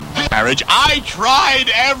marriage. I tried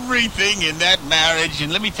everything in that marriage.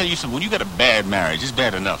 And let me tell you something. When you got a bad marriage, it's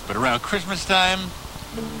bad enough. But around Christmas time,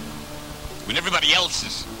 when everybody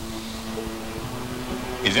else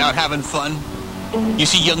is out having fun, you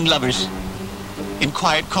see young lovers in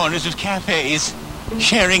quiet corners of cafes,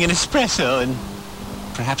 sharing an espresso and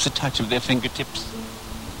perhaps a touch of their fingertips.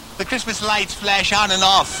 The Christmas lights flash on and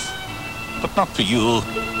off, but not for you.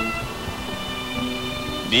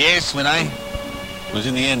 Yes, when I was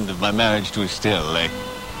in the end of my marriage to Estelle, I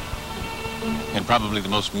had probably the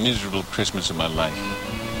most miserable Christmas of my life.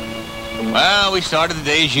 Well, we started the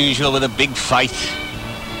day as usual with a big fight.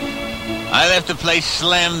 I left the place,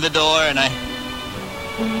 slammed the door, and I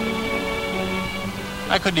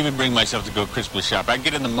couldn't even bring myself to go Christmas shop. I'd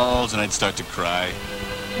get in the malls and I'd start to cry.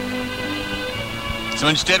 So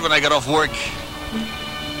instead, when I got off work,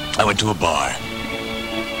 I went to a bar.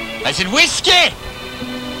 I said, whiskey!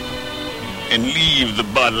 And leave the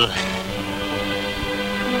bottle.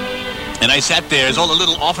 And I sat there as all the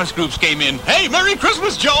little office groups came in. Hey, Merry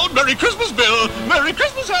Christmas, Joan! Merry Christmas, Bill! Merry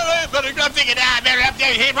Christmas, Harry! I'm thinking, Merry, up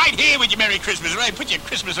there, right here with your Merry Christmas, right? Put your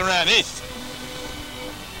Christmas around this.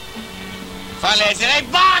 Finally, I said, hey,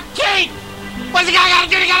 barkeep! What's the guy got to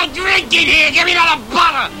do? He got a drink in here! Give me another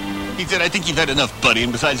bottle! He said, I think you've had enough, buddy,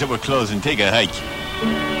 and besides that we're closing, take a hike.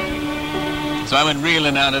 So I went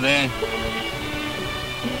reeling out of there.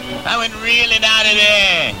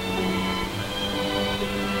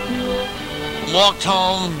 Walked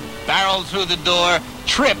home, barreled through the door,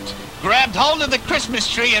 tripped, grabbed hold of the Christmas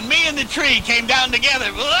tree, and me and the tree came down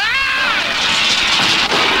together.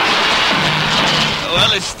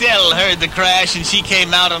 Well, Estelle heard the crash, and she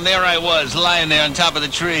came out, and there I was, lying there on top of the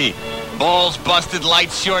tree. Balls busted,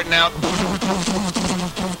 lights shorting out.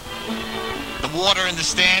 The water in the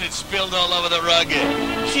stand, it spilled all over the rug.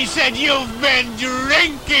 She said, you've been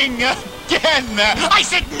drinking again. I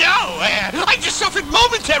said, no. I just suffered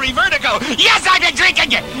momentary vertigo. Yes, I've been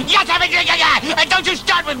drinking. Yes, I've been drinking. And don't you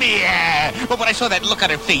start with me. But when I saw that look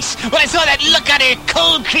on her face, when I saw that look on her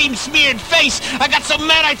cold cream smeared face, I got so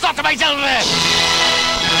mad I thought to myself,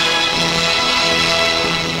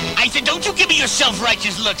 I said, don't you give me your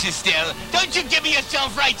self-righteous looks, Estelle. Don't you give me your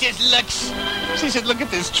self-righteous looks. She said, look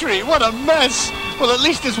at this tree. What a mess. Well, at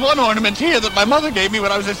least this one ornament here that my mother gave me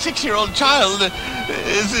when I was a 6-year-old child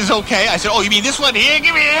is okay. I said, oh, you mean this one here?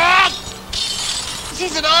 Give me that. She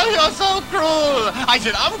said, oh, you're so cruel. I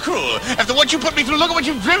said, I'm cruel. After what you put me through, look at what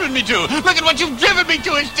you've driven me to. Look at what you've driven me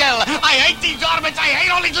to, Estelle. I hate these ornaments. I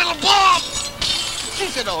hate all these little balls. She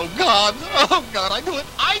said, oh, God, I knew it.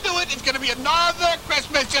 It's going to be another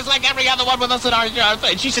Christmas just like every other one with us in our house.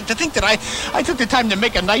 And she said, to think that I took the time to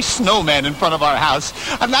make a nice snowman in front of our house.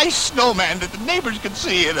 A nice snowman that the neighbors could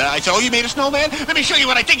see. And I said, oh, you made a snowman? Let me show you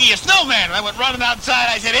what I think of your snowman. And I went running outside.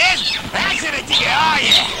 I said, that's it. Oh,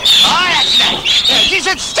 yeah. Oh, that's nice. She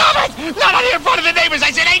said, stop it. Not out here in front of the neighbors. I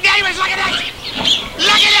said, hey, neighbors, look at this.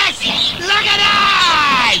 Look at this. Look at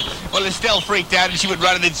that. Well, Estelle freaked out, and she went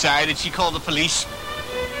running inside, and she called the police.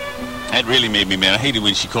 That really made me mad. I hated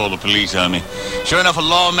when she called the police on me. Sure enough, a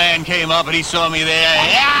lawman came up and he saw me there.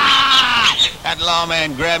 Yeah! That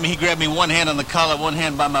lawman grabbed me. He grabbed me one hand on the collar, one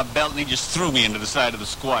hand by my belt, and he just threw me into the side of the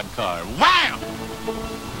squad car. Wham!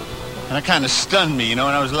 And that kind of stunned me, and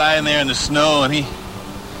I was lying there in the snow, and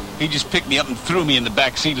he just picked me up and threw me in the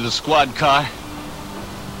back seat of the squad car.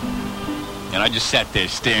 And I just sat there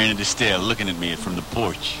staring at Estelle, looking at me from the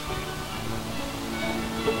porch.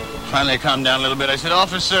 Finally, I calmed down a little bit. I said,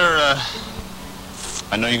 officer,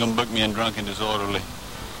 I know you're going to book me in drunk and disorderly.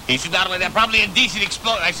 He said, not only that, probably indecent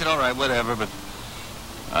exposure. I said, all right, whatever, but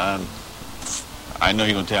I know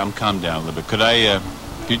you're going to tell. I'm calmed down a little bit. Could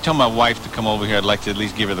you tell my wife to come over here? I'd like to at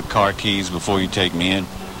least give her the car keys before you take me in.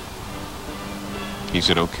 He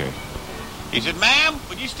said, okay. He said, ma'am,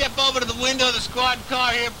 would you step over to the window of the squad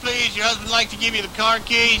car here, please? Your husband would like to give you the car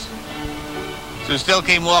keys. So Estelle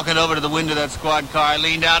came walking over to the window of that squad car. I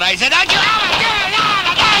leaned out. I said, don't you ever do it!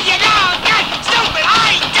 You stupid!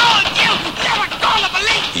 I told you! Never call the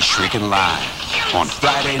police! He's shrieking live on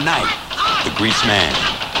Friday night. The Greasman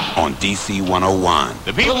on DC 101. The people